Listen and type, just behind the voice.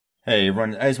Hey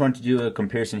everyone, I just want to do a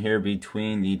comparison here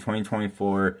between the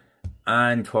 2024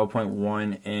 on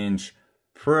 12.1 inch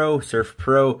Pro, Surf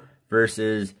Pro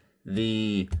versus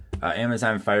the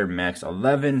Amazon Fire Max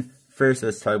 11. First,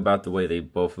 let's talk about the way they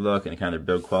both look and kind of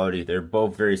their build quality. They're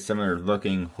both very similar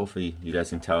looking. Hopefully you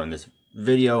guys can tell in this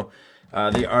video.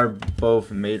 They are both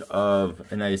made of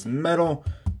a nice metal.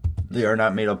 They are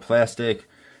not made of plastic.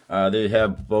 They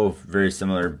have both very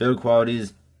similar build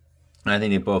qualities. I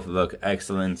think they both look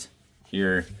excellent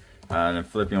here. And then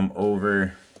flipping them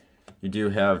over, you do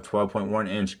have 12.1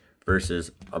 inch versus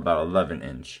about 11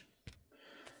 inch.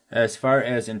 As far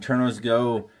as internals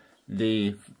go,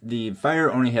 the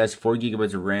Fire only has 4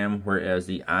 gigabytes of RAM, whereas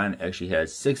the On actually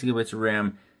has 6 gigabytes of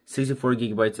RAM, 64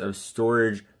 gigabytes of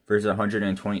storage versus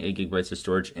 128 gigabytes of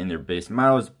storage in their base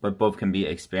models, but both can be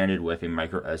expanded with a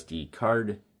micro SD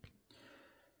card.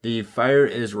 The Fire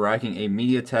is rocking a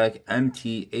MediaTek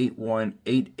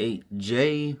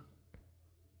MT8188J,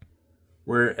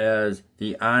 whereas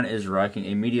the On is rocking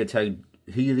a MediaTek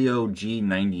Helio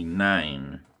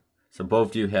G99. So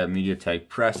both do have MediaTek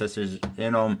processors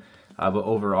in them, but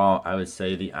overall, I would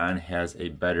say the On has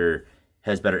better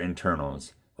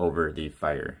internals over the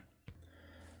Fire.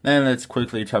 Then let's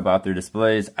quickly talk about their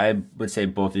displays. I would say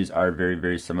both these are very,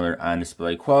 very similar on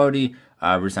display quality.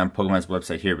 We're just on Pokemon's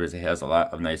website here because it has a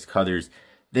lot of nice colors.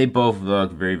 They both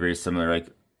look very, very similar. Like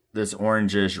this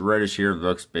orangish, reddish here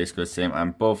looks basically the same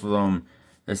on both of them.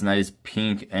 This nice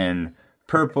pink and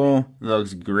purple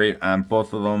looks great on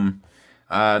both of them.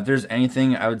 If there's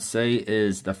anything I would say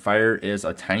is the Fire is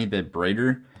a tiny bit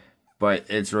brighter, but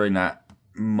it's really not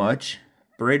much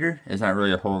brighter. It's not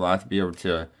really a whole lot to be able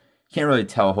to, can't really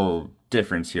tell a whole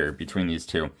difference here between these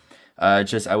two.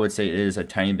 Just I would say it is a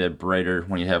tiny bit brighter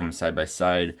when you have them side by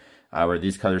side, where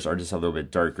these colors are just a little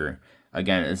bit darker.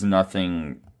 Again, it's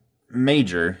nothing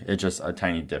major, it's just a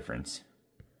tiny difference.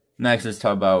 Next, let's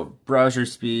talk about browser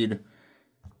speed.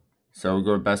 So we'll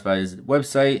go to Best Buy's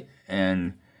website,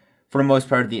 and for the most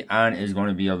part, the On is going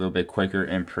to be a little bit quicker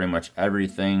in pretty much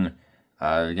everything.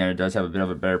 Again, it does have a bit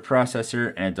of a better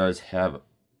processor, and it does have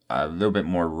a little bit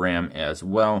more RAM as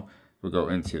well. We'll go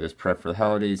into this prep for the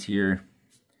holidays here,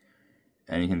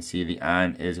 and you can see the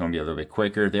On is going to be a little bit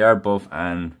quicker. They are both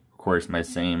on, of course, on the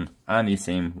same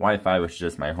Wi-Fi, which is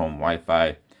just my home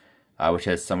Wi-Fi, which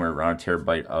has somewhere around a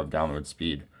terabyte of download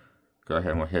speed. Go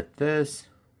ahead and we'll hit this.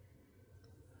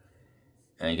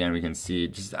 And again, we can see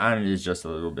just On is just a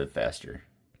little bit faster.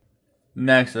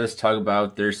 Next, let's talk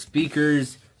about their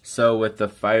speakers. So with the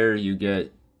Fire, you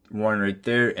get one right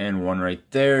there and one right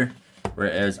there.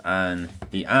 Whereas on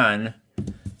the On,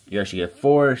 you actually get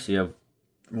 4. So you have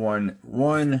 1,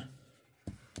 1,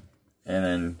 and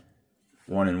then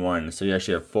 1 and 1. So you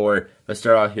actually have 4. Let's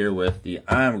start out here with the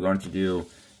On. We're going to do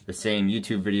the same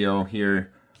YouTube video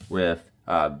here with,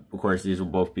 of course, these will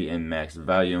both be in max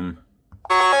volume.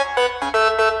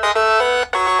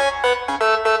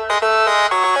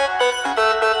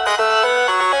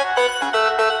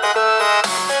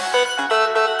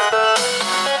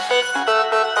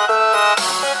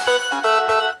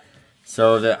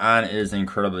 So the On is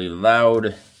incredibly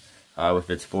loud with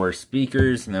its 4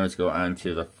 speakers. Now let's go on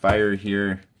to the Fire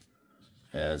here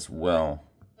as well.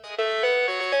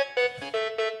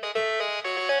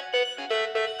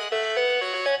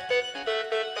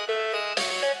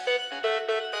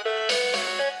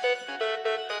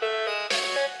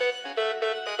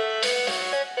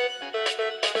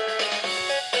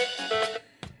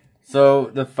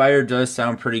 So the Fire does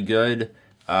sound pretty good.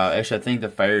 Actually, I think the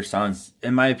Fire sounds,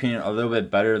 in my opinion, a little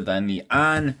bit better than the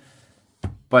On,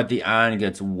 but the On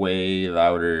gets way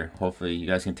louder. Hopefully you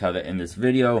guys can tell that in this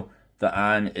video. The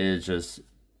On is just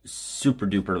super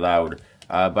duper loud,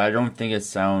 but I don't think it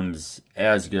sounds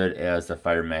as good as the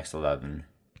Fire Max 11.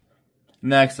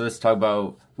 Next, let's talk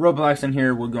about Roblox in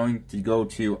here. We're going to go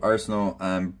to Arsenal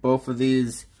on both of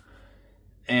these,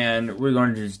 and we're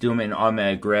going to just do them in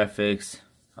automatic graphics.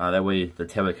 That way the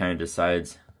tablet kind of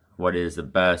decides what is the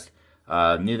best.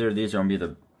 Neither of these are going to be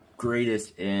the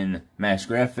greatest in max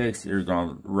graphics. They're going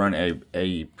to run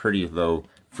a pretty low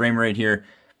frame rate here.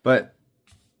 But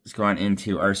let's go on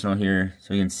into Arsenal here.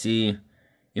 So you can see,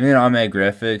 even in automatic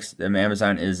graphics, the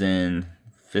Amazon is in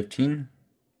 15?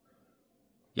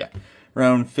 Yeah,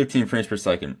 around 15 frames per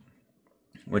second,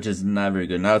 which is not very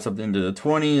good. Now it's up into the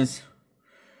 20s,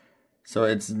 so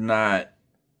it's not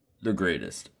the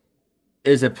greatest.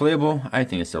 Is it playable? I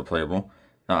think it's still playable.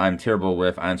 Now, I'm terrible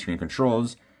with on-screen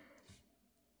controls,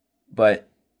 but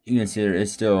you can see there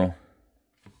is still,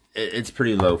 it's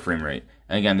pretty low frame rate.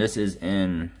 And again, this is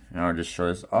in, now I'll just show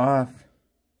this off,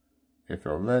 if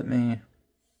it'll let me.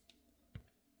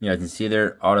 You guys can see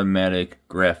there, automatic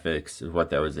graphics is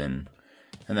what that was in.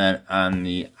 And then on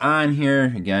the on here,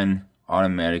 again,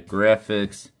 automatic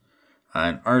graphics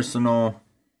on Arsenal.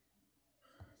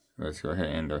 Let's go ahead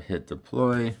and hit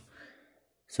deploy.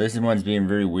 So this one's being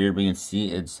very weird, but you can see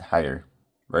it's higher,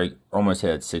 right? Almost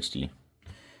at 60.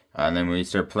 And then when we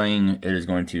start playing, it is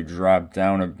going to drop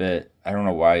down a bit. I don't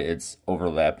know why it's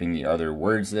overlapping the other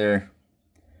words there.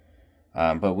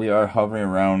 But we are hovering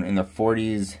around in the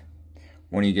 40s.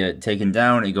 When you get taken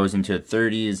down, it goes into the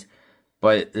 30s.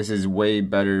 But this is way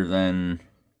better than...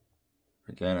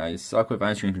 Again, I suck with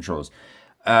on-screen controls.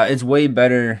 It's way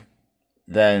better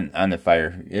than on the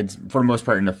Fire. It's, for the most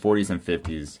part, in the 40s and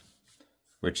 50s.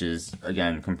 Which is,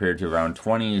 again, compared to around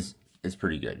 20s, is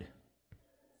pretty good.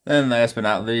 Then last but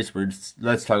not least,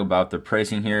 let's talk about the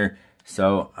pricing here.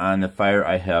 So on the Fire,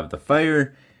 I have the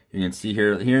Fire. You can see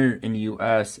here in the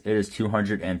US, it is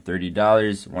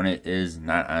 $230 when it is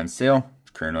not on sale.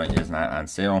 Currently, it is not on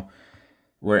sale.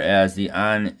 Whereas the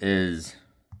On is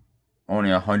only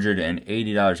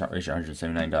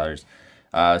 $180,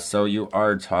 $179. So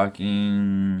you're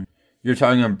talking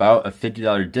about a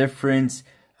 $50 difference.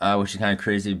 Which is kind of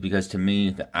crazy because to me,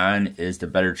 the On is the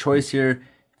better choice here.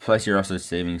 Plus, you're also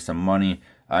saving some money.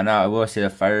 Now, I will say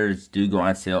the Fires do go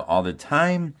on sale all the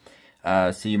time.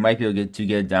 So you might be able to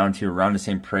get it down to around the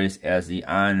same price as the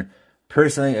On.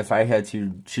 Personally, if I had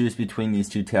to choose between these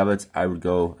two tablets, I would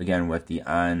go, again, with the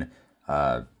On.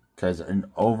 Because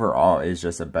overall, it's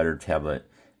just a better tablet.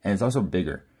 And it's also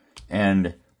bigger.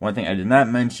 And one thing I did not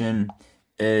mention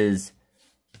is...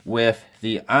 with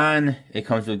the On, it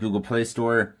comes with Google Play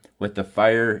Store. With the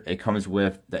Fire, it comes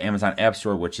with the Amazon App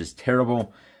Store, which is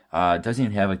terrible. It doesn't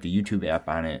even have like the YouTube app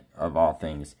on it, of all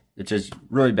things. It's just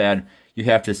really bad. You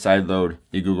have to sideload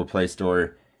the Google Play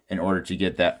Store in order to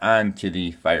get that onto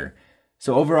the Fire.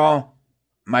 So overall,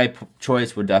 my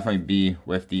choice would definitely be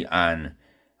with the On.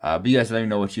 But you guys let me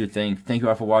know what you think. Thank you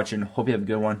all for watching. Hope you have a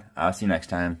good one. I'll see you next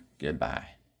time.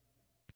 Goodbye.